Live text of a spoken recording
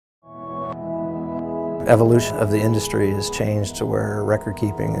Evolution of the industry has changed to where record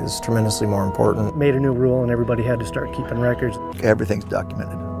keeping is tremendously more important. Made a new rule and everybody had to start keeping records. Everything's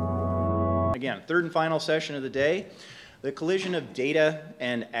documented. Again, third and final session of the day, the collision of data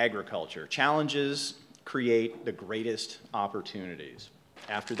and agriculture. Challenges create the greatest opportunities.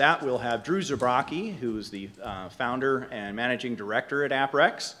 After that, we'll have Drew Zabrocki, who's the founder and managing director at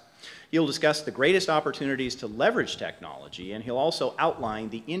AppRex. He'll discuss the greatest opportunities to leverage technology, and he'll also outline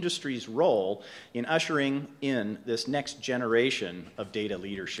the industry's role in ushering in this next generation of data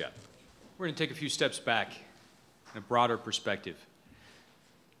leadership. We're going to take a few steps back in a broader perspective.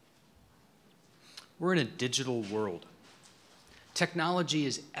 We're in a digital world. Technology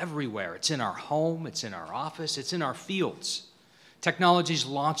is everywhere. It's in our home, it's in our office, it's in our fields. Technology is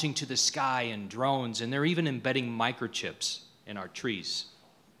launching to the sky in drones, and they're even embedding microchips in our trees.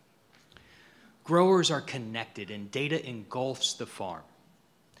 Growers are connected, and data engulfs the farm.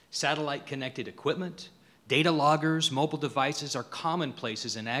 Satellite-connected equipment, data loggers, mobile devices are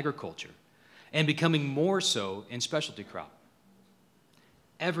commonplaces in agriculture and becoming more so in specialty crop.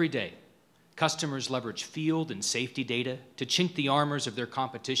 Every day, customers leverage field and safety data to chink the armors of their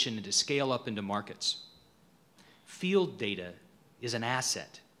competition and to scale up into markets. Field data is an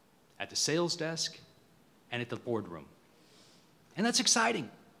asset at the sales desk and at the boardroom. And that's exciting.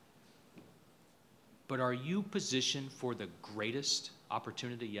 But are you positioned for the greatest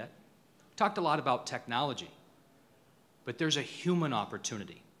opportunity yet? Talked a lot about technology, but there's a human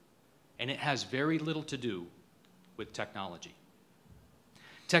opportunity, and it has very little to do with technology.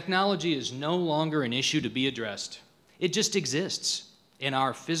 Technology is no longer an issue to be addressed. It just exists in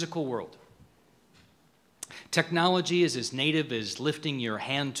our physical world. Technology is as native as lifting your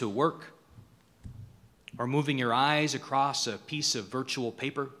hand to work or moving your eyes across a piece of virtual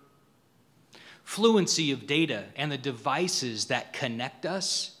paper. Fluency of data and the devices that connect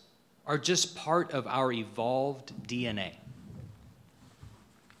us are just part of our evolved DNA.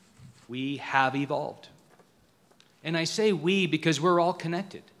 We have evolved. And I say we because we're all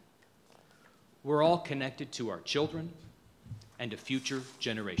connected. We're all connected to our children and to future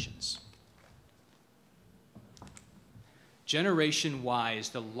generations. Generation Y is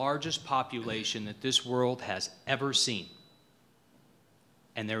the largest population that this world has ever seen.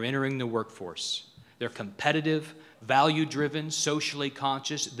 And they're entering the workforce. They're competitive, value-driven, socially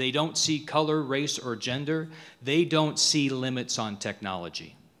conscious. They don't see color, race, or gender. They don't see limits on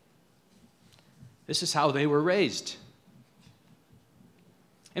technology. This is how they were raised.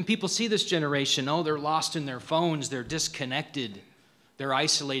 And people see this generation, oh, they're lost in their phones, they're disconnected, they're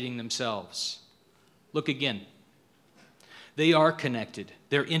isolating themselves. Look again. They are connected,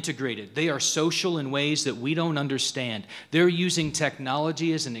 they're integrated, they are social in ways that we don't understand. They're using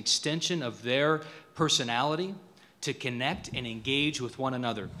technology as an extension of their personality to connect and engage with one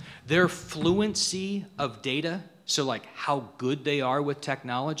another. Their fluency of data, so like how good they are with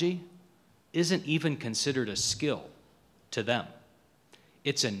technology, isn't even considered a skill to them.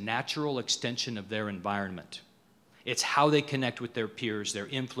 It's a natural extension of their environment. It's how they connect with their peers, their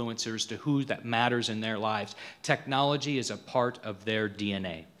influencers, to who that matters in their lives. Technology is a part of their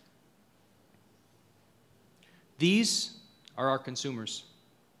DNA. These are our consumers.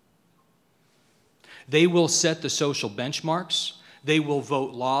 They will set the social benchmarks. They will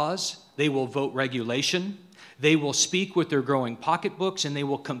vote laws. They will vote regulation. They will speak with their growing pocketbooks, and they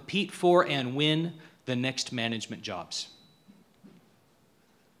will compete for and win the next management jobs.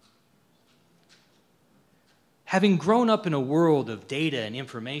 Having grown up in a world of data and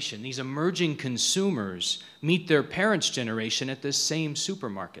information, these emerging consumers meet their parents' generation at this same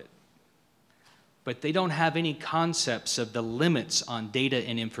supermarket. But they don't have any concepts of the limits on data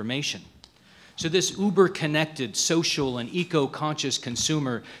and information. So this uber-connected, social, and eco-conscious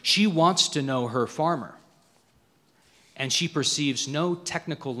consumer, she wants to know her farmer. And she perceives no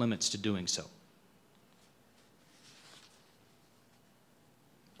technical limits to doing so.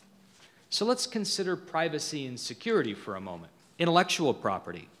 So let's consider privacy and security for a moment. Intellectual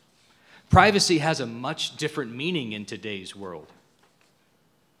property. Privacy has a much different meaning in today's world.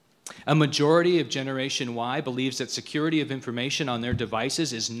 A majority of Generation Y believes that security of information on their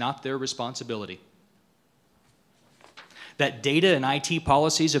devices is not their responsibility. That data and IT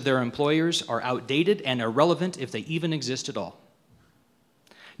policies of their employers are outdated and irrelevant if they even exist at all.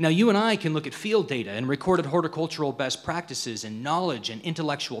 Now, you and I can look at field data and recorded horticultural best practices and knowledge and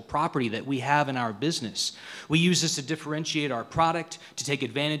intellectual property that we have in our business. We use this to differentiate our product, to take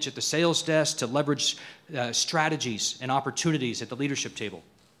advantage at the sales desk, to leverage strategies and opportunities at the leadership table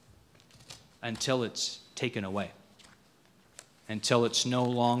until it's taken away, until it's no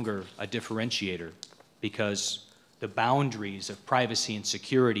longer a differentiator because the boundaries of privacy and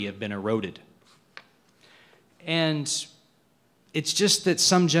security have been eroded. And it's just that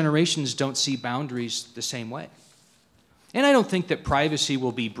some generations don't see boundaries the same way. And I don't think that privacy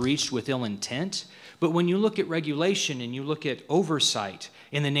will be breached with ill intent, but when you look at regulation and you look at oversight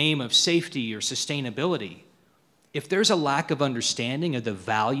in the name of safety or sustainability, if there's a lack of understanding of the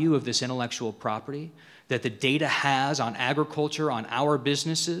value of this intellectual property that the data has on agriculture, on our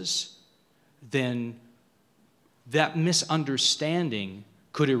businesses, then that misunderstanding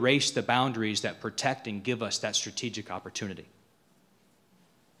could erase the boundaries that protect and give us that strategic opportunity.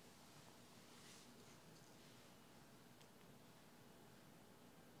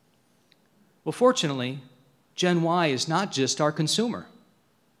 Well, fortunately, Gen Y is not just our consumer.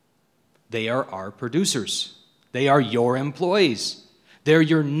 They are our producers. They are your employees. They're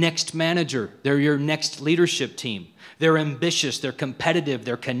your next manager. They're your next leadership team. They're ambitious, they're competitive,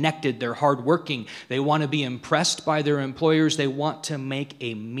 they're connected, they're hardworking. They want to be impressed by their employers. They want to make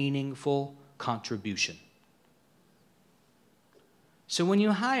a meaningful contribution. So when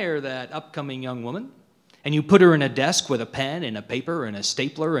you hire that upcoming young woman, and you put her in a desk with a pen and a paper and a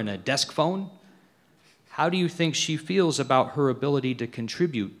stapler and a desk phone, how do you think she feels about her ability to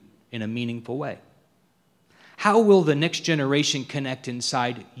contribute in a meaningful way? How will the next generation connect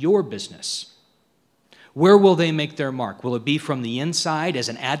inside your business? Where will they make their mark? Will it be from the inside as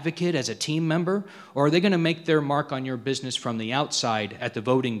an advocate, as a team member, or are they going to make their mark on your business from the outside at the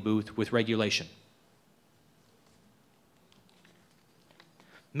voting booth with regulation?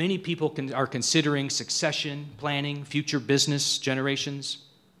 Many people are considering succession planning, future business generations.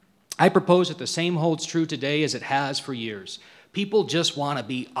 I propose that the same holds true today as it has for years. People just want to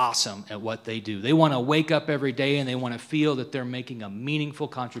be awesome at what they do. They want to wake up every day and they want to feel that they're making a meaningful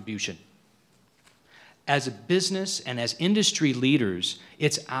contribution. As a business and as industry leaders,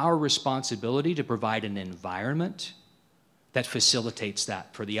 it's our responsibility to provide an environment that facilitates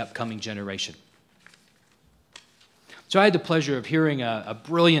that for the upcoming generation. So I had the pleasure of hearing a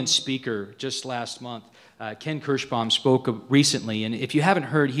brilliant speaker just last month. Ken Kirschbaum spoke recently, and if you haven't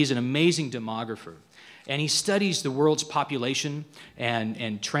heard, he's an amazing demographer. And he studies the world's population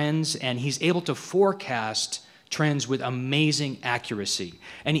and trends, and he's able to forecast trends with amazing accuracy.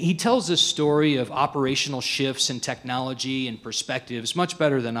 And he tells this story of operational shifts in technology and perspectives much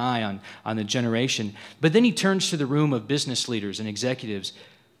better than I on the generation. But then he turns to the room of business leaders and executives,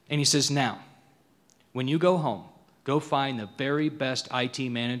 and he says, now, when you go home, go find the very best IT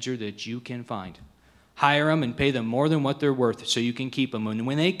manager that you can find. Hire them and pay them more than what they're worth so you can keep them. And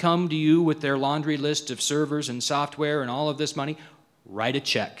when they come to you with their laundry list of servers and software and all of this money, write a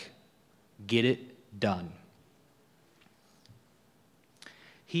check. Get it done.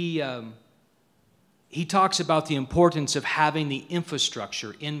 He talks about the importance of having the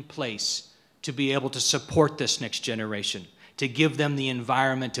infrastructure in place to be able to support this next generation, to give them the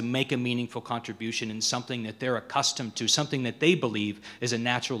environment to make a meaningful contribution in something that they're accustomed to, something that they believe is a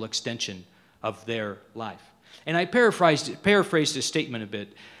natural extension of their life. And I paraphrased his statement a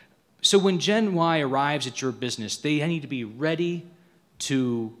bit. So when Gen Y arrives at your business, they need to be ready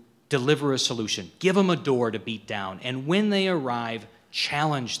to deliver a solution. Give them a door to beat down. And when they arrive,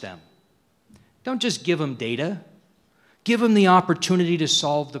 challenge them. Don't just give them data. Give them the opportunity to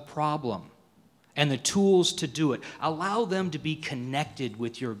solve the problem and the tools to do it. Allow them to be connected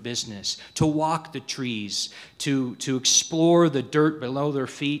with your business, to walk the trees, to explore the dirt below their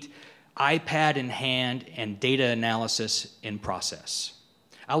feet, iPad in hand, and data analysis in process.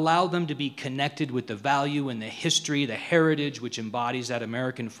 Allow them to be connected with the value and the history, the heritage which embodies that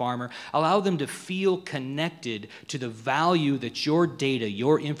American farmer. Allow them to feel connected to the value that your data,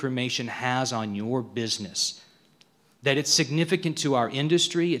 your information has on your business. That it's significant to our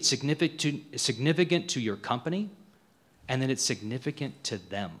industry, it's significant to your company, and that it's significant to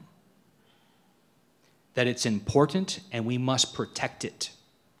them. That it's important and we must protect it.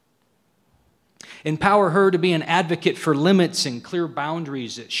 Empower her to be an advocate for limits and clear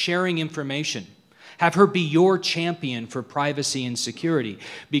boundaries, sharing information. Have her be your champion for privacy and security.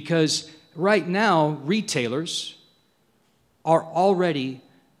 Because right now, retailers are already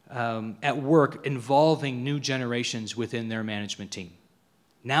at work involving new generations within their management team.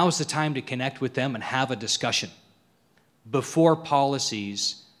 Now is the time to connect with them and have a discussion before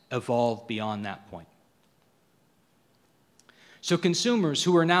policies evolve beyond that point. So consumers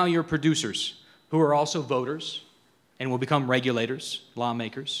who are now your producers, who are also voters and will become regulators,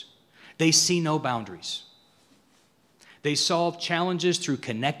 lawmakers, they see no boundaries. They solve challenges through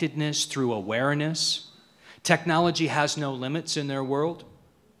connectedness, through awareness. Technology has no limits in their world.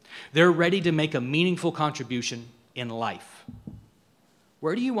 They're ready to make a meaningful contribution in life.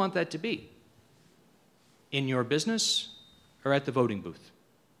 Where do you want that to be? In your business or at the voting booth?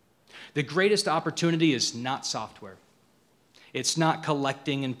 The greatest opportunity is not software. It's not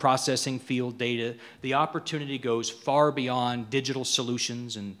collecting and processing field data. The opportunity goes far beyond digital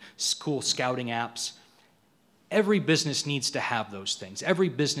solutions and cool scouting apps. Every business needs to have those things. Every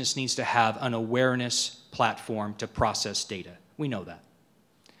business needs to have an awareness platform to process data. We know that.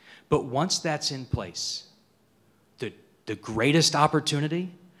 But once that's in place, the greatest opportunity,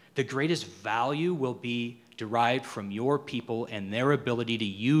 the greatest value will be derived from your people and their ability to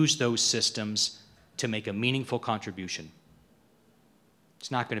use those systems to make a meaningful contribution.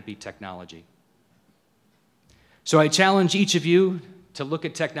 It's not going to be technology. So I challenge each of you to look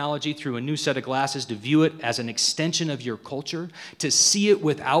at technology through a new set of glasses, to view it as an extension of your culture, to see it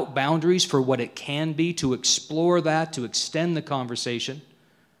without boundaries for what it can be, to explore that, to extend the conversation.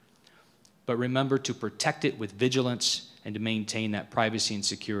 But remember to protect it with vigilance and to maintain that privacy and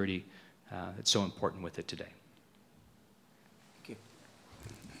security that's so important with it today. Thank you.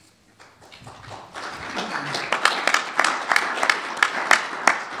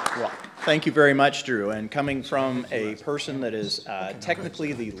 Well, thank you very much, Drew. And coming from a person that is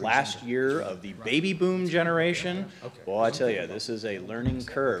technically the last year of the baby boom generation, well, I tell you, this is a learning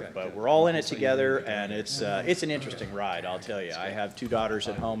curve. But we're all in it together, and it's an interesting ride, I'll tell you. I have 2 daughters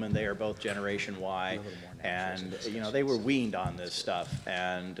at home, and they are both Generation Y. And, you know, they were weaned on this stuff.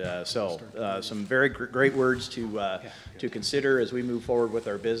 And some very great words to consider as we move forward with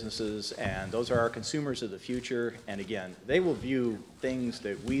our businesses. And those are our consumers of the future. And again, they will view things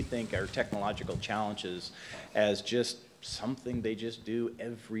that we think are technological challenges as just something they just do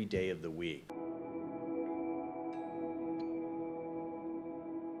every day of the week.